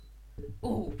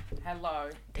Oh, hello.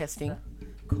 Testing.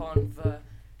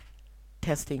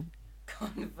 Testing.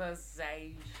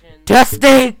 Conversation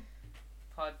Testing.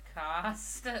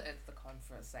 podcast. It's the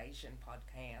conversation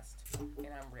podcast, and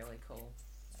I'm really cool.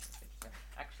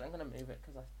 Actually, I'm gonna move it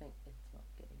because I think it's not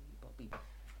getting you, Bobby.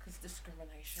 Because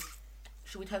discrimination.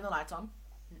 Should we turn the lights on?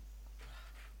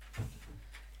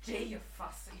 Gee, you're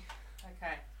fussy.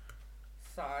 Okay,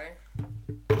 so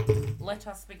let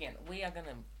us begin. We are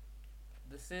gonna.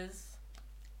 This is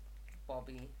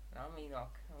Bobby. I'm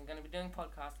Enoch. I'm gonna be doing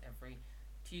podcasts every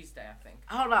Tuesday, I think,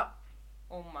 Hold up.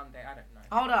 or Monday. I don't know.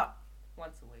 Hold up.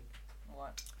 Once a week.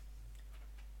 What?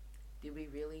 Did we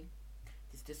really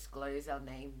just disclose our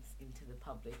names into the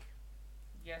public?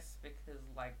 Yes, because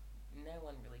like no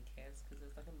one really cares because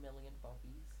there's like 1 million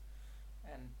Bobbies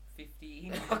and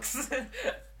 50 Enochs.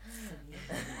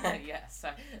 Yeah, so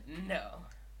no.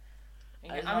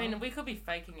 I mean, we could be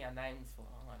faking our names for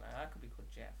all I know. I could be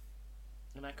called Jeff.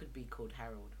 And I could be called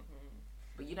Harold. Mm.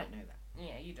 But you don't know that.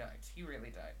 Yeah, you don't. You really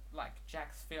don't. Like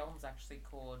Jack's film's actually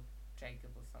called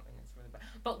Jacob or something. It's really bad.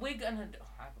 But we're gonna.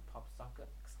 I have a pop socket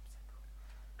because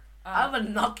I'm so cool. I have a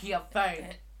Nokia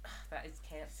phone. That is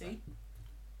cancer. See?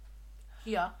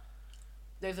 Here,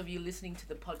 those of you listening to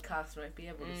the podcast won't be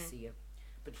able to see it.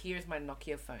 But here's my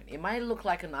Nokia phone. It might look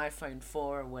like an iPhone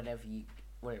 4 or whatever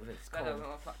it's That called. doesn't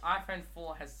look like iPhone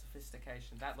 4 has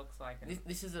sophistication. That looks like a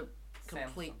This is a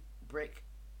complete brick.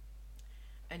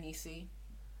 And you see?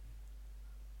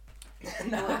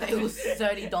 It was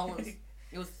 $30.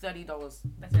 It was $30.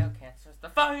 That's how cancerous the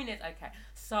phone is. Okay,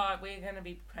 so we're gonna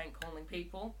be prank calling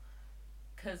people,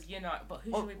 cause but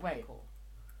who should we prank call?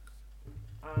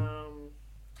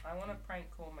 I want to prank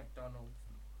call McDonald's.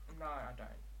 No, I don't.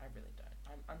 I really don't.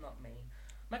 I'm not mean.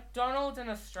 McDonald's in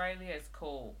Australia is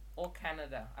cool, or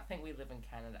Canada. I think we live in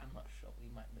Canada. I'm not sure. We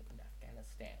might live in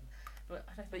Afghanistan, but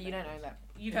I don't. But you don't know that.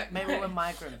 You don't. Maybe we're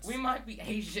migrants. We might be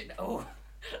Asian. Oh.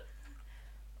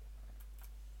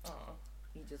 Oh.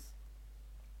 You just...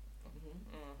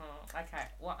 Okay.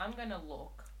 Well, I'm gonna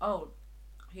look. Oh,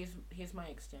 here's my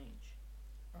exchange.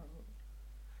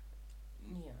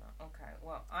 Yeah. Okay.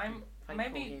 Well, I'm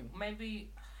maybe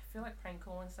I feel like prank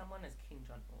calling someone is King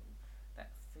Jong Un.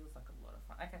 That feels like a lot of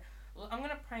fun. Okay. Well, I'm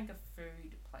gonna prank a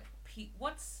food place.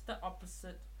 What's the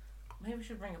opposite? Maybe we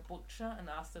should bring a butcher and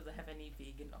ask if they have any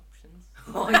vegan options.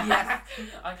 Oh yes.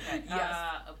 Okay. Yes.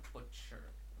 A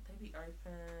butcher. Would they be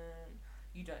open?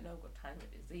 You don't know what time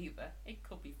it is either. It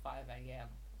could be 5 a.m.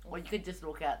 Or you could just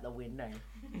look out the window.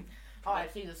 Oh, I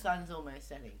see the sun's almost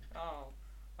setting.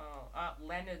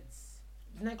 Leonard's.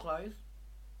 Isn't they closed?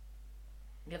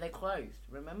 Yeah, they closed.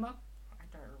 Remember? I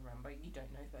don't remember. You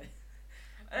don't know that.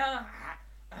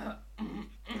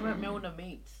 What about Milner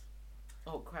Meats?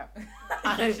 Oh crap!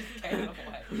 I just gave it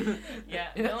away.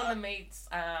 Yeah, Milner Meats,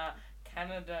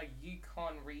 Canada,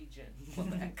 Yukon region.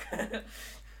 Quebec.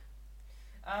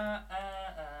 I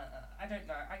don't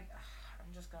know.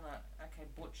 I'm just gonna. Okay,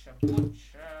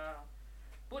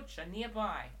 butcher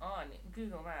nearby on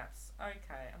Google Maps.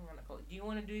 Okay, I'm gonna call it. Do you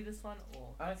want to do this one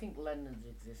or? I don't think Leonard's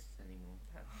exists anymore.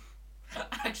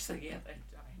 Actually, yeah, they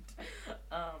don't.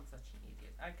 I'm such an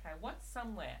idiot. Okay, what's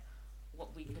somewhere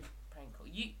what we could prank call?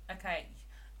 Okay.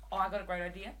 Oh, I got a great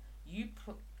idea. You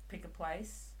pick a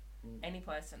place, any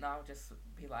place, and I'll just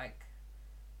be like,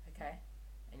 okay.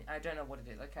 And I don't know what it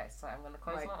is. Okay, so I'm gonna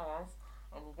close my eyes.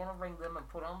 And we're gonna ring them and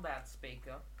put on that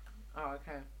speaker. Oh,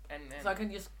 okay. And then, so I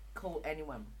can just call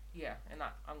anyone. Yeah, and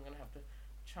I'm gonna have to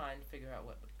try and figure out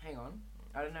what. Hang on,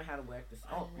 I don't know how to work this.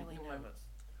 I'm really nervous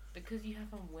because you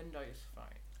have a Windows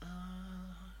phone.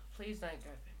 Please don't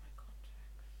go through my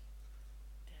contacts.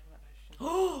 Damn it! I shouldn't have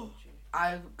told you.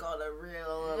 I've got a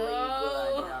really good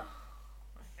idea.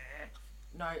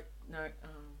 No.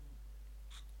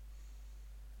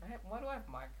 Why do I have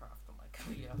Minecraft on my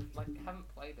computer? Like, I haven't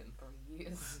played it in 3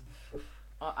 years.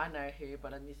 Oh, I know who,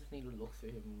 but I just need to look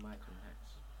through him in my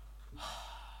contacts.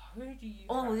 Who do you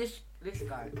Oh, have? this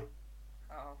guy.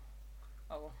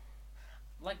 Oh.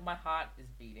 Like, my heart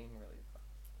is beating really fast.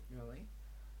 Really?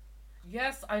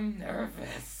 Yes, I'm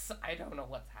nervous. I don't know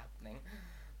what's happening.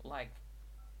 Like,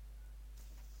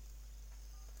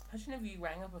 imagine if you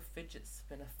rang up a fidget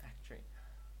spinner factory.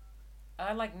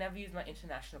 I never use my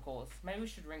international calls. Maybe we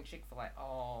should ring Chick-fil-A.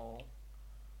 Oh.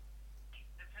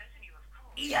 The person you have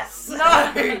called. Yes!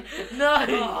 No!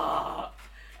 Oh.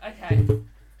 Okay,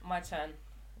 my turn.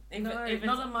 If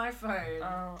not on my phone.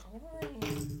 Why?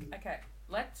 Okay,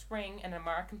 let's ring an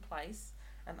American place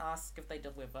and ask if they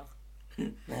deliver.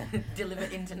 Deliver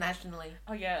internationally.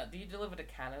 Oh yeah, do you deliver to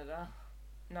Canada?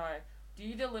 No. Do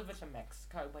you deliver to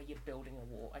Mexico where you're building a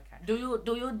wall? Okay. Do you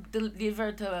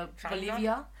deliver to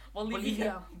China?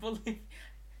 Bolivia? Bolivia.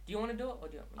 Do Do you want to do it or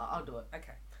do you want me to? I'll do it.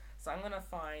 Okay. So I'm gonna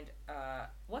find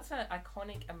what's an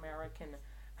iconic American,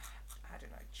 I don't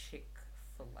know,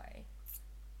 Chick-fil-A.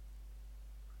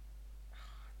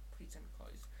 Please don't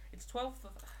close. It's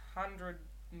 1,200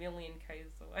 million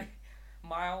k's away.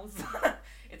 Miles.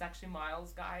 It's actually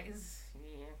miles, guys.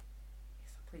 Yeah.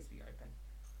 So please be open.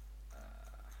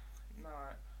 No.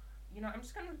 You know, I'm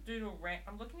just gonna do the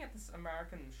I'm looking at this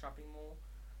American shopping mall,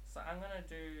 so I'm gonna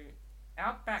do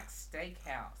Outback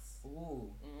Steakhouse. Ooh.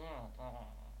 Mm.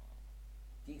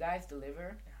 Do you guys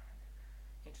deliver?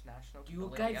 International. Do you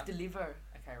Bolivia. guys deliver?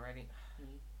 Okay, ready.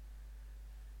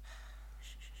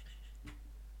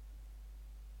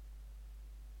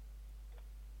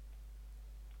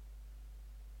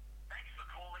 Thanks for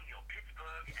calling your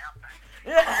Pittsburgh Outback.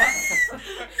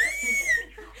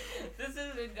 This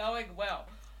isn't going well.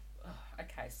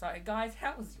 Okay, so guys,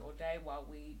 how was your day while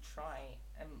we try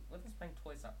and we're just playing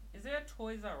Toys R Us? Is there a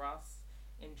Toys R Us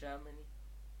in Germany?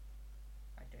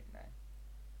 I don't know.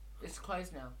 It's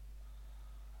closed now.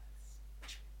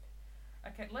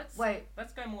 Okay, let's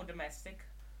go more domestic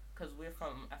because we're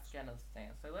from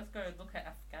Afghanistan. So let's go look at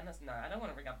Afghanistan. No, I don't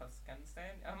want to bring up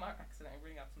Afghanistan. I might accidentally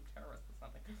bring up some terrorists or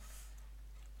something.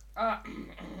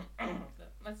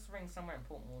 Let's ring somewhere in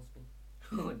Port Moresby.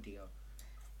 Oh dear.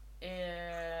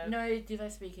 No, do they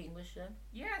speak English then?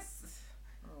 Yes,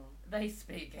 Oh. they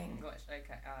speak English.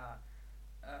 Okay.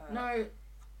 No.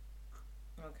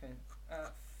 Okay.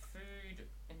 Food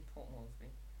in Port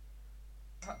Moresby.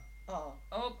 Oh.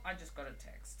 Oh, I just got a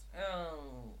text.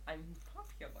 Oh, I'm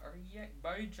popular. Yeah,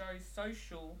 Mojo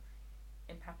Social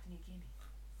in Papua New Guinea.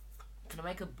 Can I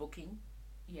make a booking?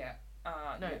 Yeah.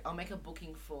 No, Yeah. I'll make a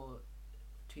booking for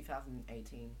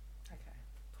 2018. Okay.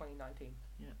 2019.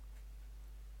 Yeah.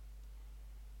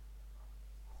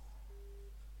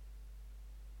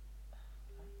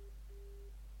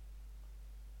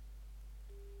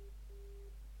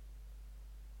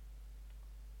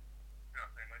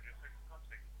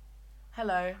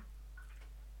 Hello.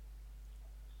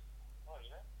 Oh, you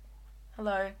there?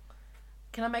 Hello.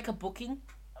 Can I make a booking?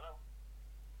 Hello?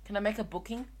 Can I make a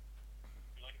booking?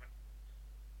 You like it?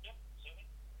 Yep, certainly.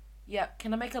 Yeah,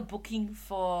 can I make a booking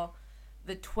for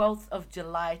the 12th of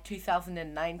July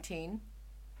 2019?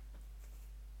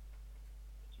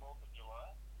 The 12th of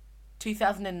July,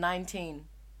 2019.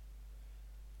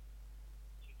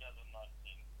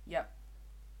 2019. Yep.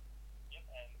 Yep,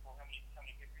 and for how many people are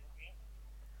you looking at?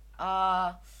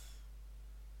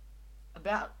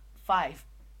 About 5.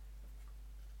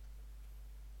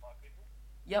 5 people?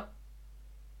 Yep.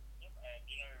 Yep, and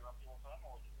do you know roughly what time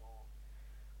or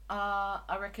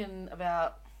I reckon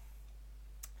about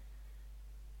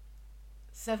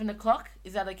 7 o'clock.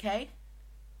 Is that okay?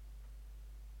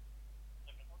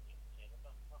 7 o'clock? Yeah,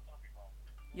 that'll be fine.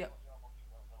 Yep. Well on the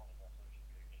bus, so it should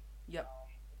be okay. Yep.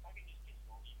 If I could just get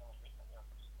your email address, I'll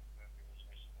just confirm your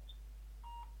reservation is.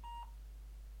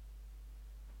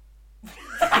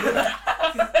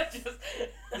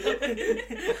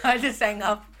 I just hang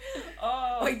up.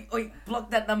 Oh, Wait, block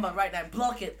that number right now.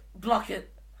 Block it.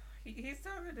 he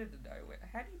started out of nowhere.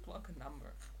 How do you block a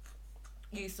number?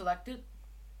 You selected?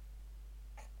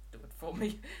 Do it for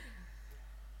me.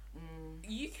 Mm.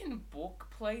 You can book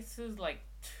places like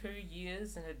 2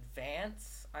 years in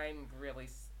advance. I'm really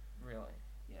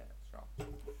shocked.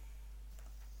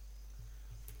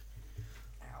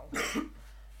 Ow.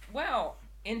 Well,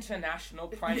 international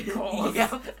prank calls.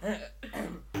 Yep.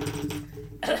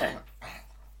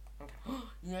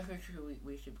 You know who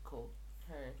we should call?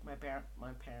 Who? My parents.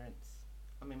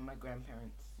 I mean, my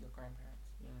grandparents. Your grandparents.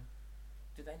 Yeah.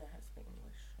 Do they know how to speak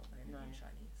English or they know No.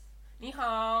 Chinese? Ni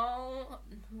hao.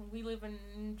 We live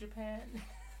in Japan.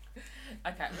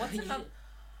 Okay, what's another?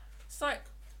 So,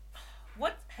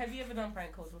 what have you ever done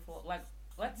prank calls before? Like,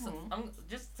 let's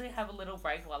just to have a little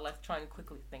break while let's try and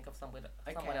quickly think of someone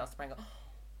else to prank call.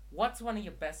 What's one of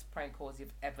your best prank calls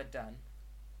you've ever done?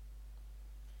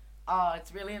 Oh,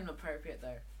 it's really inappropriate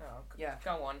though. Oh, Yeah.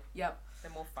 Go on. Yep.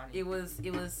 They're more funny. It was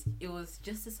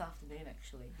just this afternoon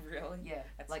actually. Really? Yeah.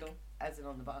 At like school? as in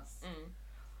on the bus. Mm.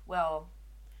 Well,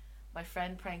 my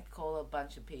friend pranked called a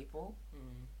bunch of people.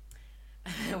 Mm.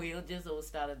 We all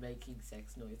started making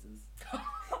sex noises.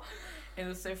 It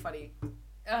was so funny.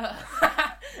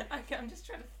 Okay, I'm just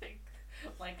trying to think,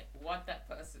 like, what that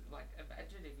person, like,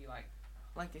 imagine if you, like,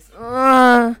 Like this.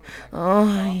 that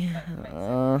makes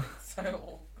it so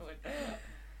awkward.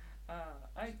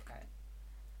 Okay.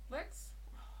 Let's,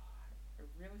 I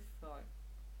really feel like,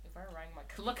 if I rang my,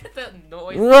 look at the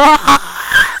noise.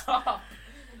 Stop.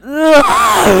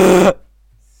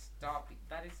 Stop it.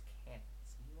 That is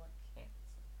cancer. You are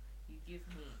cancer. You give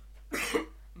me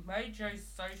Mojo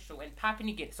Social in Papua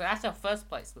New Guinea. So that's our first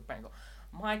place with prank call.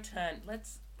 My turn.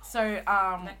 Let's So,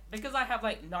 because I have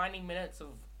like 90 minutes of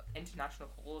international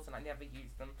calls and I never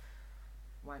use them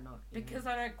why not? because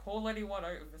I don't call anyone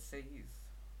overseas.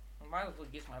 I might as well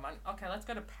use my money. Okay, let's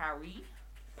go to Paris.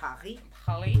 Paris?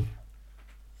 Paris.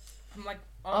 I'm like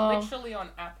Oh. literally on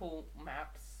Apple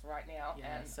Maps right now.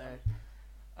 Yeah, and so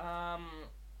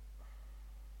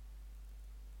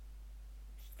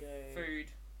go food.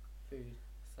 food.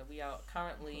 So we are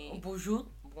currently Bonjour.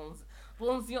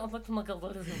 Bonjour, I'd like to make a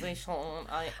reservation.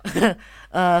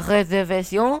 Réservation.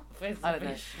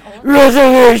 Reservation.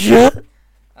 Reservation.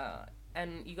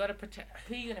 And you gotta pretend.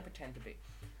 Who are you gonna pretend to be?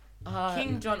 Uh,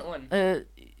 Kim Jong Un.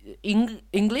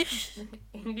 English?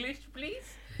 English, please.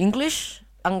 English?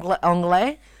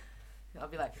 Anglais? I'll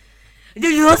be like, do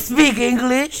you speak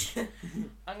English?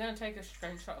 I'm gonna take a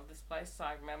screenshot of this place so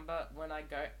I remember when I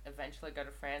eventually go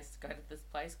to France to go to this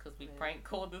place because we prank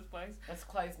called this place. It's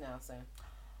closed now, so.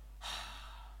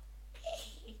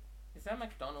 Is there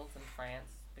McDonald's in France?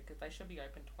 Because they should be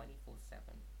open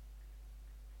 24/7.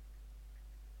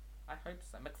 I hope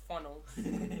so. McDonald's.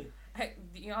 Hey,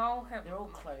 y'all have. They're all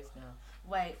closed now.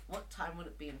 Wait, what time would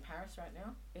it be in Paris right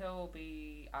now? It'll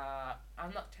be.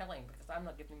 I'm not telling because I'm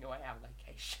not giving away our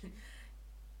location.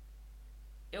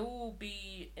 It will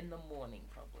be in the morning,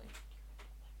 probably.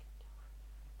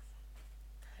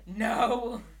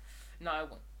 No! No, I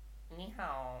won't. Ni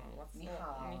hao. What's Ni the-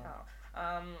 hao. Ni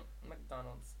hao.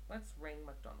 McDonald's. Let's ring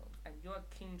McDonald's. And you're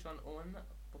Kim Jong Un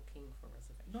booking for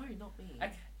reservation. No, not me.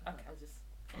 Okay, okay. I'll just.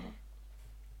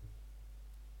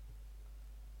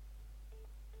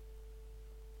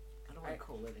 I don't want to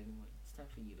call it anyway. It's time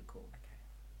for you to call. Okay.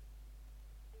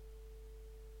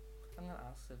 I'm gonna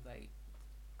ask if they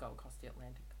go across the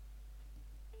Atlantic.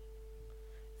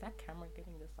 Is that camera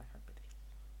getting this? I hope it is.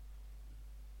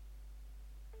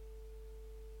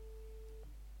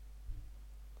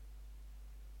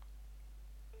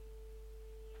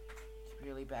 It's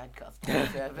really bad customer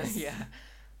service. Yeah.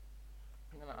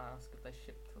 I'm gonna ask if they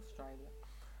ship to Australia.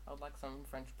 I would like some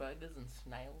French burgers and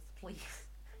snails, please.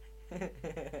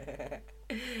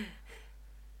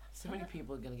 So many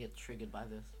people are gonna get triggered by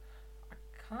this. I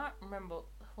can't remember.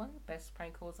 One of the best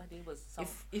prank calls I did was some.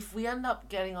 If we end up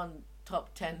getting on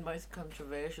top 10 most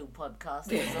controversial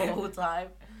podcasters of all time,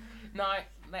 No,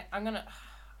 I'm gonna.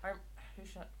 Who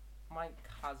should? My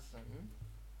cousin.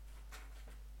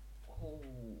 Oh.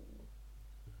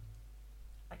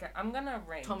 Okay, I'm gonna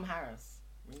ring. Tom Harris.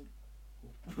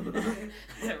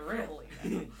 Really?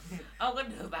 I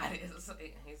wonder who that is.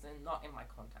 He's not in my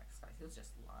contacts, guys. He was just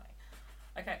lying.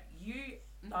 Okay,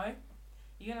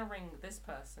 you're gonna ring this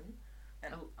person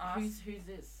and ask. Who's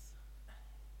this?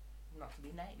 Not to be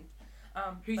named.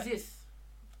 Who's but- this?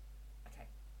 Okay,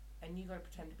 and you gotta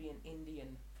pretend to be an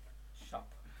Indian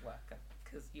shop worker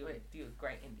because you do a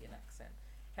great Indian accent.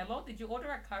 Hello, did you order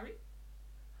a curry?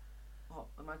 Oh,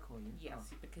 am I calling?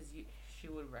 Yes, because she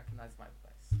would recognize my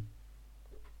voice.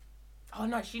 Oh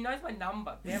no, she knows my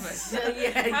number. Damn it.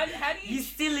 Yeah. How do you You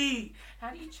silly.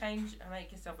 How do you change and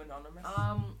make yourself anonymous?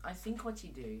 I think what you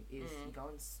do is you go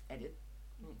and edit.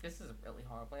 This is really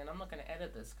horrible, and I'm not going to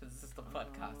edit this because this is the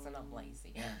podcast, and I'm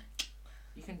lazy.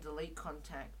 You can delete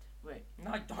contact. Wait,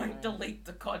 No, don't delete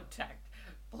the contact,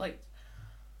 please.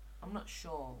 I'm not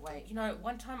sure. Wait. You know,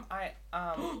 one time I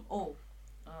Oh.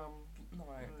 no,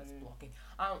 that's blocking.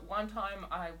 One time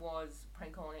I was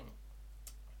prank calling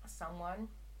someone,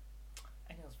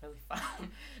 and it was really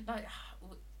fun. No,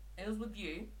 it was with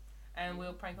you. And we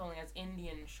were prank calling as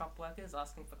Indian shop workers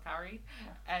asking for curry,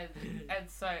 and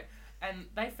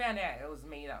they found out it was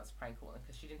me that was prank calling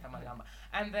because she didn't have my number,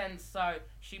 and then so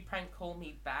she prank called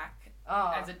me back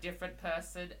as a different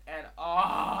person, and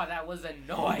that was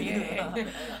annoying.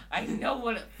 I know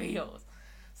what it feels,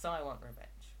 so I want revenge.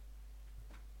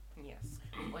 Yes.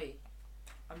 Wait.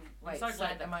 I'm Wait, so so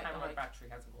glad the am I- camera battery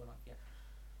hasn't gone off yet.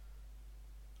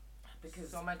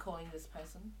 Because So am I calling this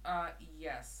person?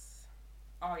 yes.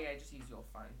 Oh yeah, just use your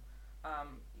phone.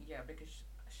 Yeah, because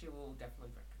she will definitely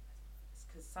recognize my voice.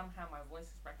 Because somehow my voice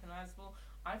is recognizable.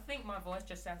 I think my voice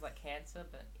just sounds like cancer,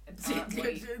 but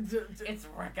it's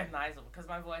recognizable because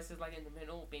my voice is like in the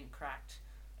middle, being cracked,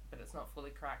 but it's not fully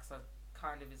cracked, so it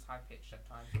kind of is high pitched at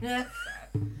times. Yeah.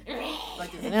 Sad.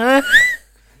 Like this.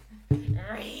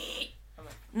 I'm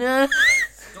like, No.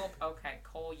 stop. Okay,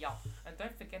 call y'all, and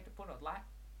don't forget to put a like.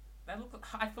 That look.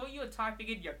 I thought you were typing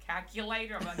in your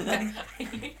calculator. I'm like,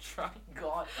 are you drunk?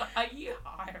 God. Are you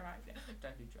high right now?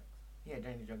 Don't do drugs. Yeah,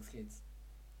 don't do drugs, kids.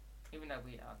 Even though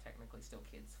we are technically still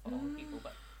kids for older people,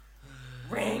 but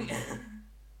ring.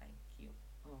 Thank you.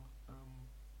 Oh,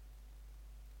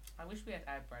 I wish we had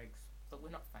ad breaks. but we're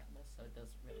not famous, so it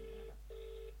doesn't really matter.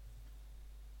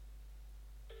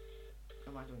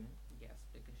 Am I doing it? Yes,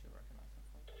 because you recognise her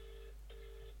voice.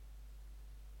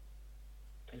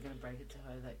 Are you gonna break it to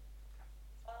her that?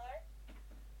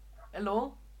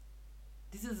 Hello?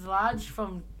 This is Raj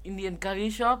from Indian Curry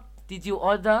Shop. Did you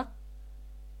order?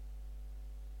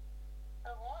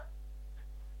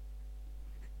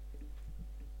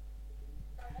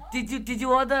 Did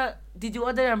you order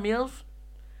a meal?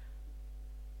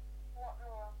 What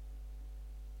meal?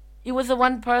 It was a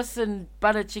one person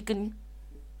butter chicken.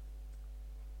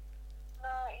 No,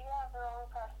 you have the wrong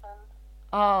person.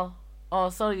 Oh,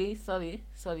 sorry.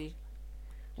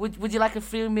 Would you like a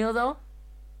free meal though?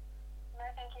 No,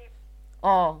 thank you.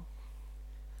 Oh,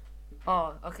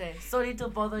 okay. Sorry to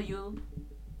bother you.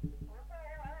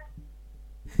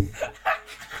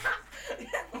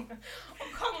 Oh,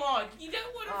 come on, you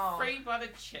don't want a Oh. free butter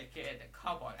chicken.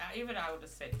 Come on, even I would have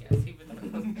said yes, even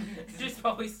though she's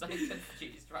probably so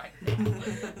confused right now.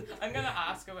 I'm gonna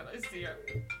ask her whether it's zero.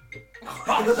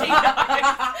 Oh,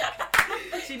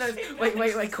 She knows.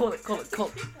 Wait. Call it.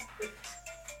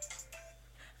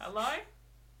 Hello?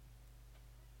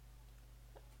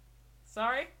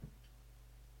 Sorry?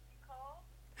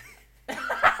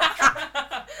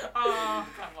 Oh,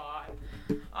 come on.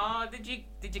 Oh, did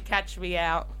you catch me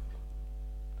out?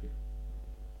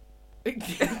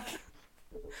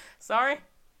 Sorry?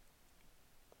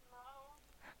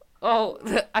 Oh,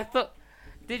 I thought.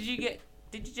 Did you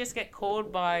just get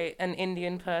called by an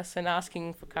Indian person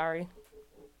asking for curry?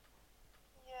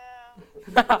 Yeah.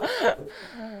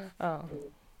 Oh.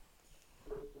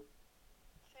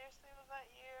 Seriously, was that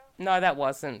you? No, that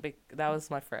wasn't. That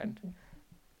was my friend. He's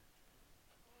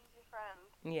your friend.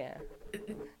 Yeah.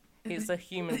 He's a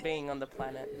human being on the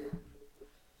planet. Do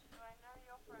I know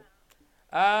your friend?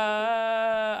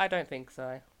 I don't think so.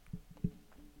 Okay.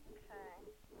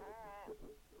 Alright.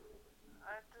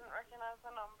 I didn't recognize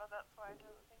the number, that's why I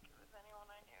didn't think it was anyone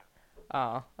I knew.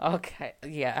 Oh, okay.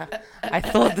 Yeah. I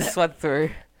thought this one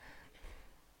through.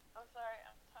 I'm sorry,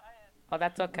 I'm tired. Oh,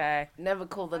 that's okay. Never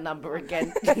call the number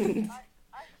again. I just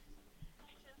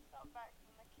got back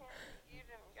from the camp you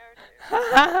didn't go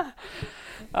to.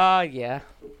 Oh, yeah.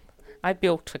 I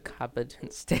built a cupboard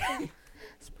instead.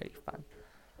 It's pretty fun.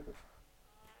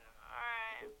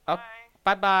 Alright, Oh.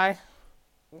 bye. Bye-bye.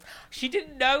 She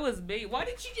didn't know it was me. Why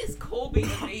did she just call me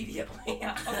immediately?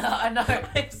 I know.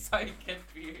 I'm so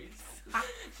confused.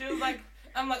 She was like,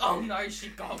 I'm like, oh no, she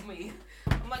got me.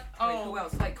 I'm like, Wait, who oh.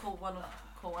 else? Like, call one of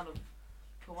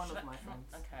my friends.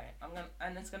 Okay,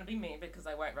 and it's gonna be me because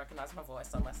I won't recognize my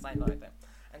voice unless I know them.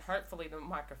 And hopefully the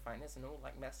microphone isn't all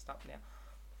like messed up now.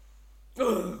 Do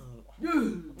you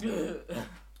want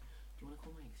to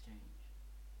call my exchange?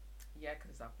 Yeah,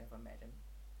 because I've never met him.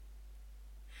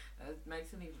 It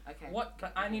makes it even... Okay. What?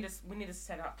 But we need to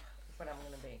set up when I'm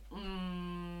gonna be.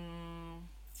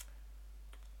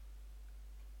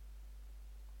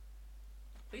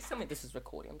 Please tell me this is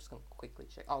recording. I'm just gonna quickly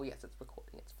check. Oh yes, it's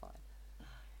recording. It's fine.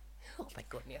 Oh my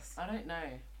goodness. I don't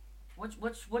know. What?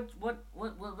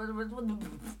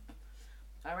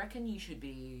 I reckon you should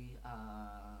be.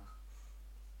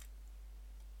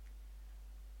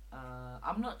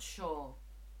 I'm not sure.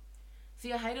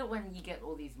 See, I hate it when you get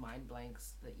all these mind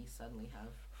blanks that you suddenly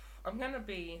have. I'm gonna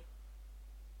be.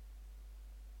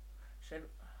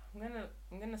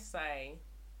 I'm gonna say.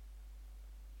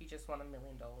 You just won $1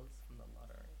 million from the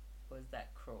lottery. Or is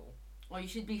that cruel? Or you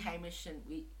should be Hamish and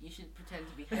you should pretend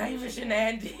to be Hamish and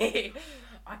Andy.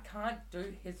 I can't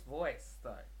do his voice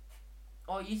though.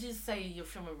 Or you just say you're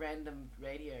from a random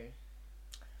radio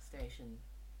station.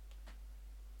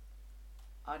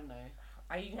 I don't know.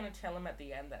 Are you gonna tell him at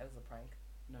the end that it was a prank?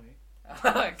 No.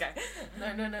 Okay.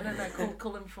 No.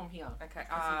 Call him from here. Okay.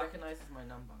 Because he recognizes my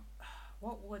number.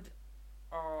 What would?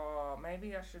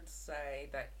 Maybe I should say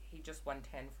that he just won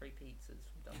 10 free pizzas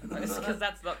from Domino's because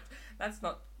that's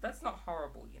not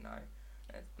horrible, you know.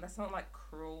 That's not like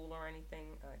cruel or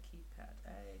anything. Keypad.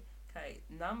 Okay.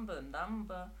 Number.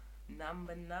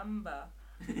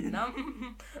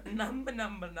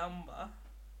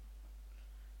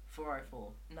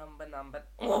 404. Number.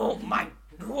 Oh my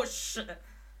gosh.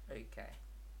 Okay.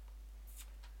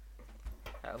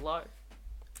 Hello.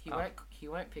 He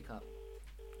won't pick up.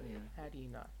 Oh, yeah. How do you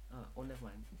know? Oh, never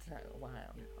mind. No,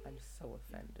 wow. I'm so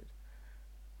offended.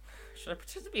 Should I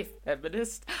pretend to be a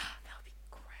feminist? That would be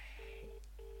great.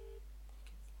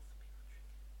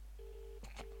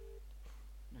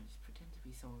 No, just pretend to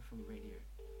be someone from radio.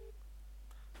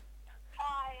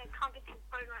 Hi, I can't get to the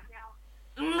phone right now.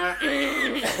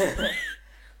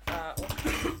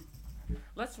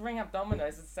 Let's ring up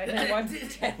Domino's and say they want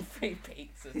 10 free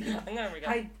pizzas. I'm gonna ring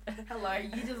up. Hey, hello,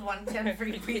 you just won 10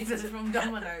 free pizzas from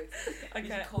Domino's. You Okay.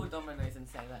 should call Domino's and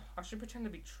say that. I should pretend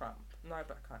to be Trump. No,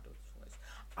 but I can't do his voice.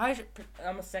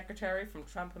 I'm a secretary from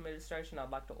Trump administration. I'd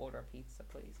like to order a pizza,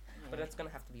 please. But it's gonna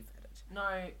have to be vetted.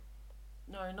 No,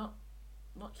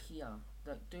 not here.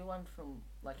 Like, do one from,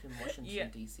 like, in Washington,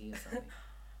 D.C. or something.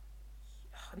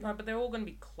 No, but they're all gonna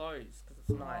be closed because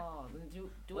it's night. Oh, then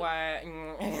do it, Why?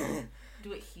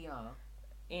 do it here.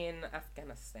 In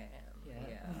Afghanistan.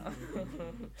 Yeah.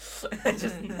 I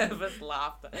just nervous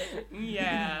laughter.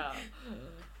 Yeah.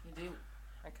 You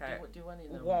Okay. do one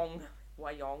in Wyong.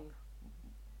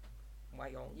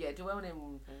 Yeah, do one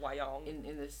in Wyong.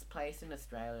 in this place in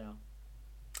Australia.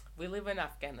 We live in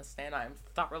Afghanistan. I am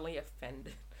thoroughly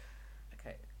offended.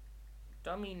 Okay.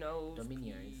 Domino's.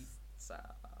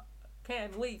 Pizza.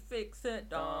 Can we fix it?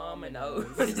 Domino's.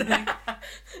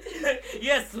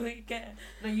 Yes, we can.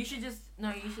 You should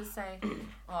say,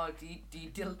 oh, do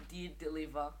you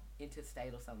deliver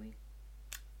interstate or something?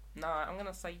 No, I'm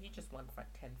gonna say you just won for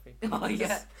 10 free Oh, pizzas.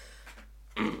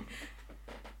 yeah.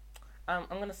 I'm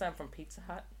gonna say I'm from Pizza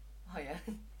Hut. Oh, yeah.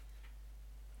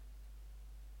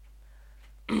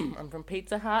 I'm from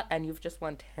Pizza Hut, and you've just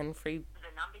won 10 free. The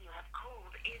number you have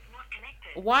called is not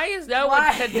connected. Why is no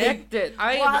one connected?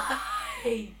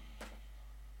 Why?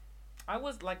 I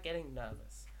was like getting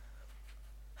nervous.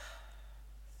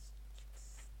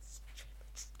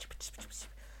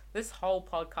 This whole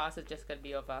podcast is just gonna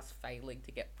be of us failing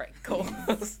to get prank calls.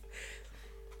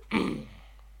 Hi,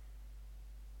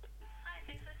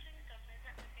 thanks for choosing Domino's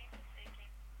at the speaking.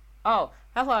 Oh,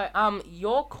 hello.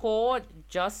 Your call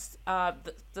just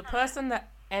the person that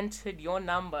entered your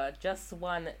number just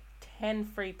won 10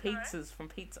 free pizzas from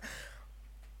Pizza.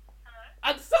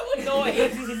 I'm so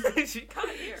annoyed. She can't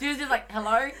hear. She was just like,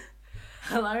 hello?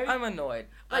 I'm annoyed.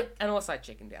 Like- and also I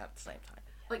chickened out at the same time.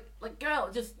 Like, girl,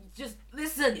 just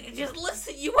listen. Just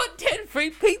listen. You want 10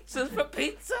 free pizzas for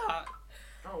Pizza Hut.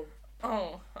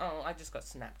 Oh, I just got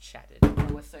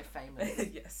Snapchatted. we're so famous.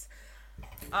 Yes.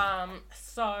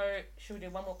 So should we do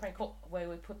one more prank call where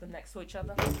we put them next to each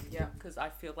other? Yeah. Because I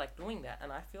feel like doing that,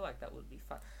 and I feel like that would be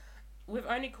fun. We've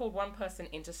only called one person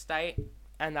interstate,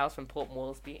 and that was from Port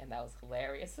Moresby, and that was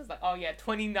hilarious. It was like, oh yeah,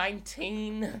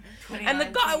 2019. And the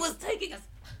guy was taking us.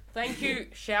 Thank you.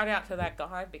 Shout out to that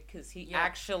guy because he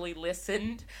actually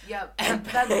listened. Yeah, And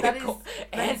that is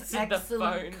answered the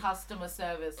excellent phone. customer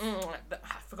service. I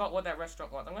forgot what that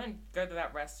restaurant was. I'm going to go to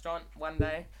that restaurant one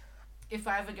day. If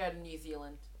I ever go to New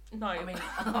Zealand, No, I mean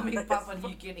Papua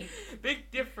New Guinea. Big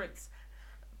difference.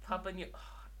 Papua New.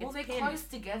 Well, they're close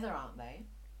together, aren't they?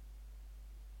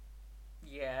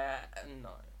 Yeah, no.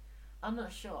 I'm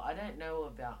not sure. I don't know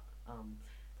about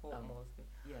Port Moresby.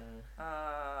 yeah.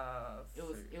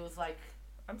 It was like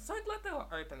I'm so glad they were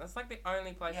open. That's like the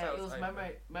only place that it was was open.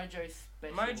 Mojo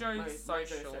Special. Mojo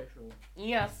Social.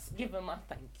 Yes, give them a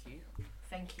thank you.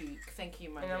 Thank you,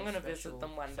 Mojo. And I'm gonna Special visit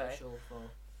them one day. Social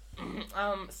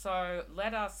for So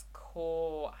let us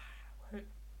call.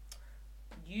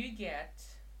 You get.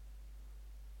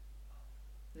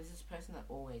 There's this person that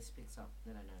always picks up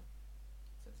that I know,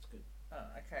 so it's good.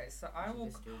 Okay, so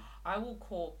This dude. I will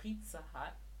call Pizza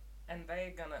Hut, and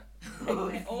they're gonna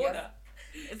Yes. order.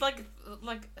 It's like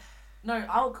No,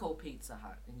 I'll call Pizza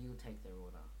Hut and you'll take their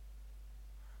order.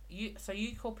 you. So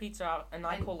you call Pizza Hut, and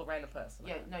I call a random person.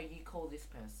 Yeah, no, you call this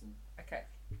person. Okay.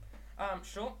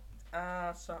 Sure.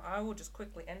 So I will just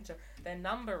quickly enter their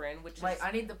number in, which Wait, is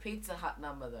I need the Pizza Hut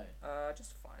number though.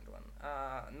 just find one.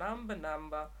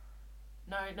 Number.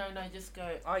 No, just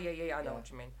go. Oh yeah, I know Yeah. what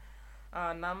you mean.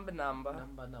 Number. Number.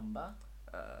 Number.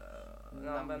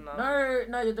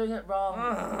 No, you're doing it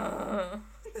wrong.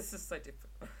 This is so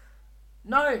difficult.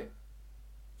 No.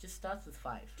 Just starts with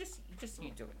 5. Just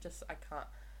you do it. I can't.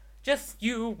 Just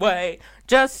you wait.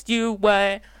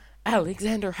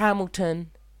 Alexander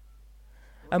Hamilton.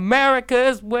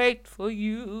 America's wait for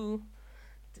you.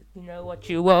 Did you know what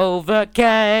you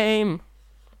overcame?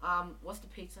 What's the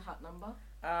Pizza Hut number?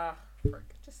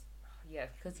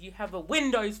 Because you have a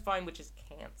Windows phone, which is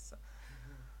cancer.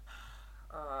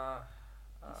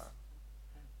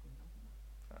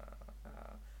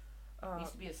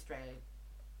 Needs to be Australia.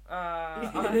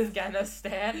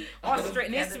 Afghanistan. Austria.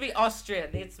 It needs to be Austria.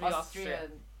 It needs to be Austria.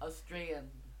 Austrian.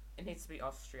 It needs to be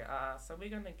Austria. So we're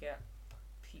gonna get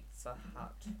Pizza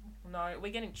Hut. No,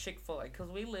 we're getting Chick-fil-A because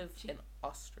we live in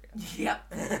Austria.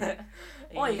 Yep.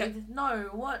 Yeah. No,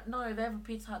 what? No, they have a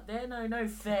Pizza Hut there? No,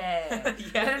 fair.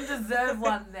 Yeah. They don't deserve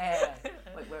one there.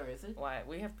 Wait, where is it? Why?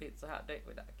 We have Pizza Hut, don't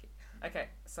we, Ducky? Okay,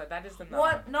 so that is the number.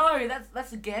 What? No,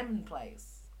 that's a gambling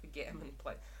place. The Gammon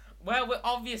place. Well, we're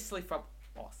obviously from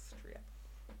Austria.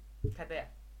 Okay, there.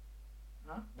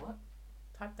 Huh? What?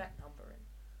 Type that number in.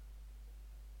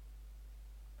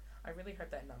 I really hope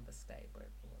that number stayed where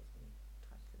it was when you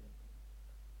typed it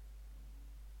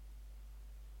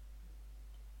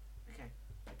in. Okay,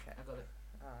 Okay. I got it.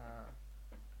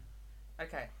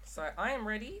 Okay, so I am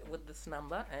ready with this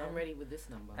number, and I'm ready with this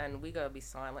number. And we gotta be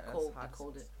silent. as I hard as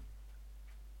called it.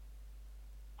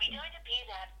 We don't appear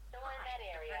to have store in that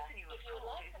area. If you would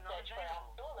like to search for our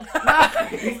store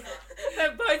No!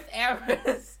 They're both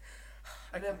errors.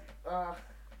 Okay.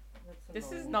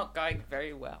 This is not going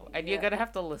very well, and Yeah. you're gonna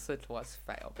have to listen to us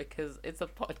fail because it's a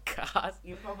podcast.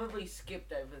 You probably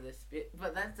skipped over this bit,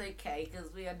 but that's okay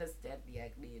because we understand the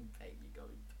agony and pain you're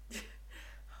going through.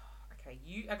 Okay,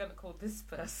 you are gonna call this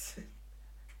person.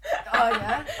 Oh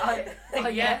yeah? Oh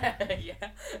yeah? yeah.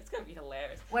 It's gonna be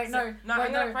hilarious. Wait, no. I'm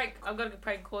wait, gonna no. prank. I'm gonna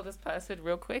prank call this person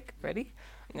real quick. Ready?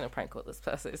 I'm gonna prank call this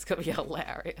person. It's gonna be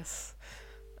hilarious.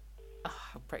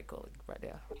 I'm prank calling right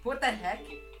now. What the heck?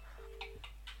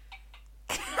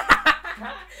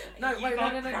 No, You wait,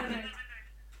 got no. pranked.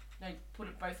 No, put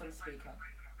it both on speaker.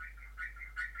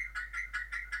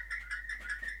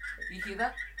 You hear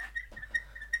that?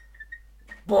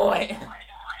 Boy.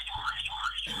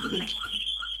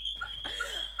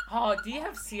 Oh, do you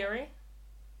have Siri?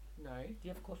 No. Do you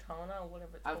have Cortana or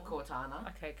whatever it's I've called? Cortana.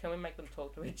 Okay, can we make them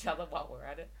talk to each other while we're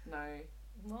at it? No.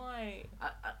 Why?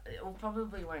 It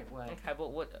probably won't work. Okay,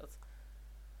 but what else?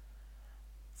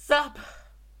 Sup?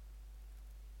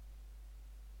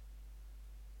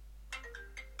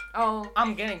 Oh.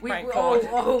 I'm getting prank we're called.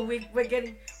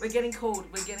 getting called.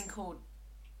 We're getting called.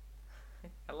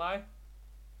 Hello?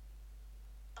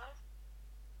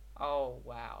 Oh,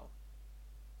 wow.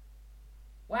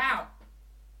 Wow!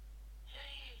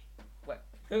 What?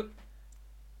 Who?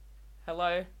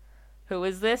 Hello? Who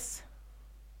is this?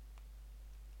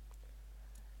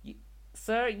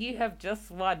 Sir, you have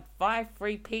just won 5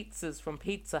 free pizzas from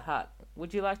Pizza Hut.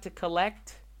 Would you like to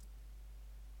collect?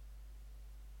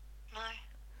 No.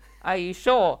 Are you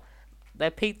sure? They're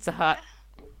Pizza Hut.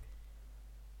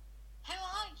 Who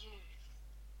are you?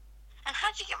 And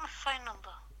how'd you get my phone number?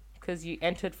 Because you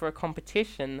entered for a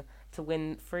competition to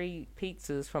win free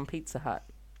pizzas from Pizza Hut.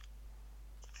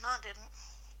 No, I didn't.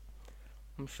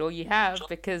 I'm sure you have,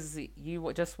 because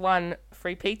you just won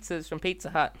free pizzas from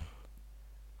Pizza Hut.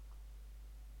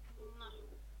 No.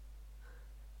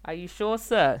 Are you sure,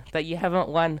 sir, that you haven't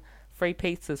won free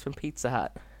pizzas from Pizza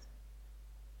Hut?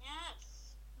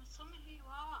 Yes. Now tell me who you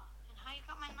are and how you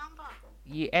got my number.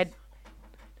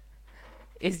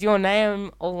 Is your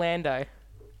name Orlando?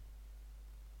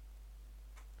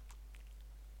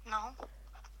 No.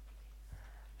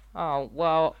 Oh,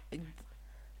 well,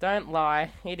 don't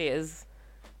lie. It is.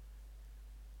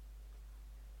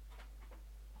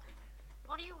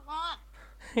 What do you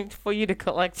want? For you to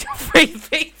collect your free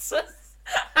pizzas.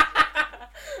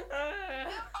 Who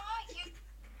are you?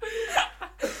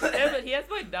 Yeah, but here's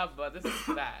my number. This is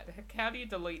bad. How do you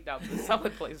delete numbers?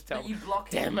 Someone please tell But me. you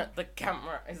blocked Damn it, the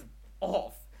camera is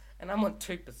off. And I'm on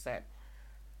 2%.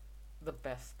 The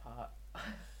best part.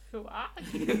 Who are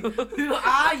you? Who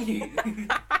are you?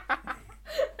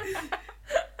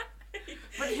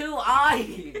 But who are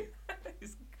you?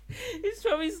 He's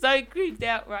probably so creeped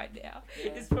out right now.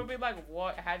 Yeah. He's probably like,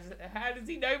 what? How does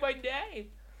he know my name?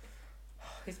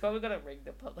 He's probably gonna ring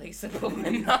the police and put my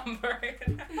number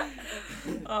in.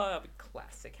 Oh, that'll be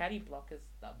classic. How do you block his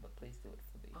number? Please do it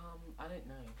for me. I don't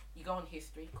know. You go on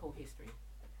history, call history.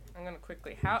 I'm gonna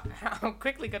quickly I'm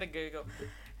quickly gonna Google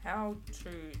how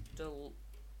to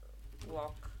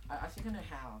block I think I know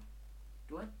how.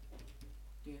 Do it?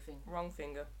 Do you think? wrong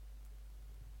finger.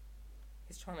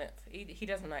 He's trying to. He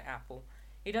doesn't know Apple.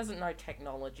 He doesn't know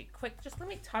technology. Quick, just let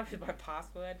me type in my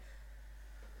password.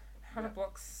 How to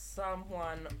block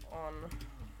someone on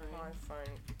my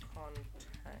phone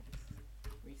contacts.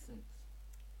 Recent.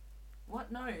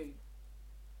 What? No.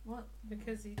 What?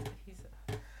 Because he's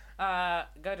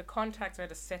go to contacts, go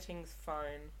to settings,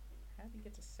 phone. How do you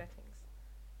get to settings?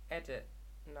 Edit.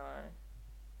 No.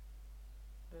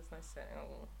 There's no setting.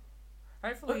 Oh.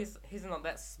 Hopefully he's not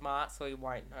that smart, so he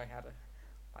won't know how to,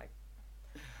 like.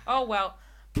 Oh well,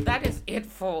 that is it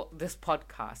for this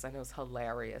podcast, and it was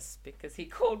hilarious because he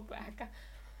called back.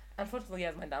 Unfortunately, he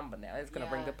has my number now. He's gonna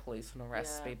ring the police and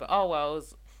arrest me. But oh well, it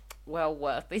was well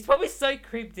worth. He's probably so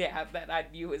creeped out that I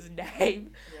knew his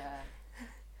name. Yeah.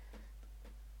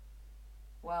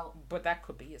 Well, But that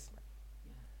could be his name.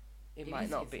 Yeah. It It might is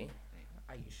not his be. name.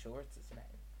 Are you sure it's his name?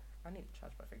 I need to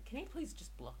charge my phone. Can you please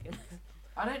just block him?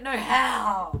 I don't know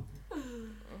how.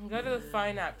 Go to the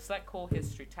phone app, select call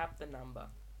history, tap the number.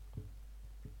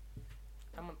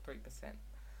 I'm on 3%.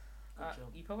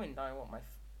 job. You probably know what my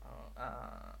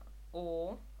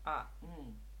or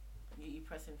You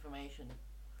press information,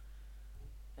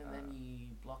 and then you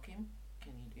block him.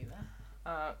 Can you do that?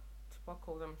 to block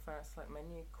all them first, select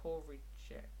menu, call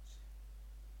reject.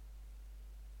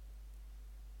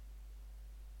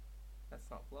 That's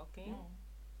not blocking.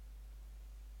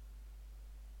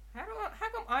 How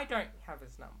come I don't have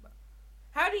his number?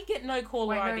 How do you get no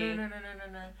caller Wait, ID? no.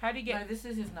 How do you get? No, this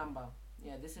is his number.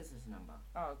 Yeah, this is his number.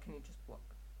 Oh, can you just block?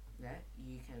 Yeah,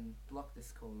 you can block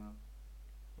this caller.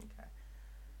 Okay.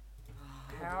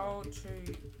 How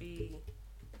to be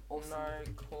Awesome. no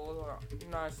caller?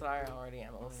 No, sorry, I already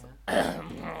am Oh, awesome.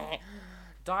 yeah.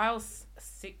 Dial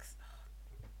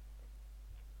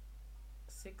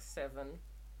 667.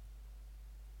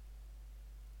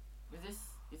 Is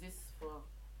this for?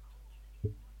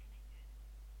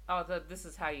 Oh, this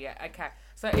is how you get. Okay.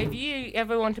 So if you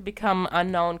ever want to become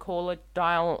unknown caller,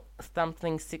 dial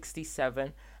something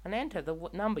 67 and enter the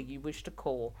number you wish to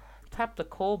call. Tap the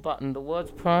call button. The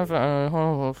words private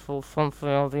and for something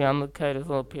of the indicators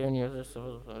will appear in your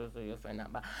phone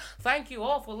number. Thank you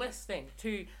all for listening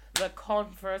to the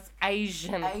Converse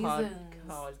Asian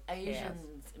podcast.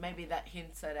 Asians. Maybe that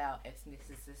hints at our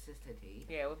ethnicity.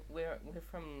 Yeah, we're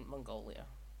from Mongolia.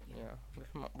 Yeah, we're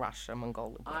from Russia,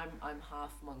 Mongolia. I'm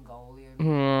half Mongolian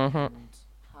Mhm. and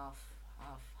half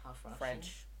Russian.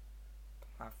 French.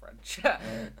 Half French. No,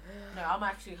 I'm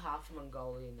actually half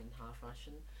Mongolian and half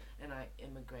Russian, and I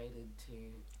immigrated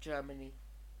to Germany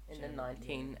in the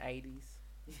Germany, 1980s.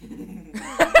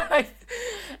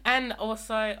 And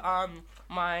also, I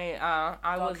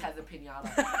Dog was has a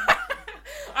pinata.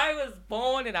 I was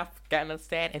born in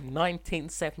Afghanistan in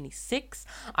 1976.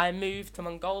 I moved to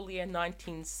Mongolia in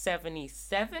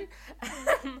 1977.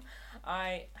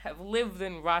 I have lived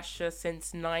in Russia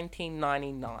since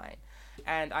 1999.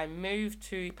 And I moved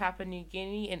to Papua New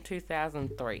Guinea in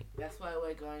 2003. That's why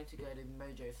we're going to go to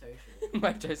Mojo Social.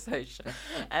 Mojo Social.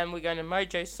 And we're going to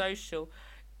Mojo Social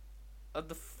of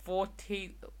the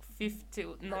 40th,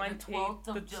 50th, 19th, The 12th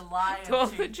of July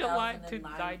 12th of July 2019.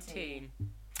 2019.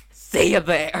 See you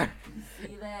there.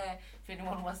 See you there. If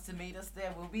anyone wants to meet us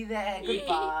there, we'll be there.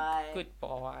 Goodbye.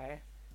 Goodbye.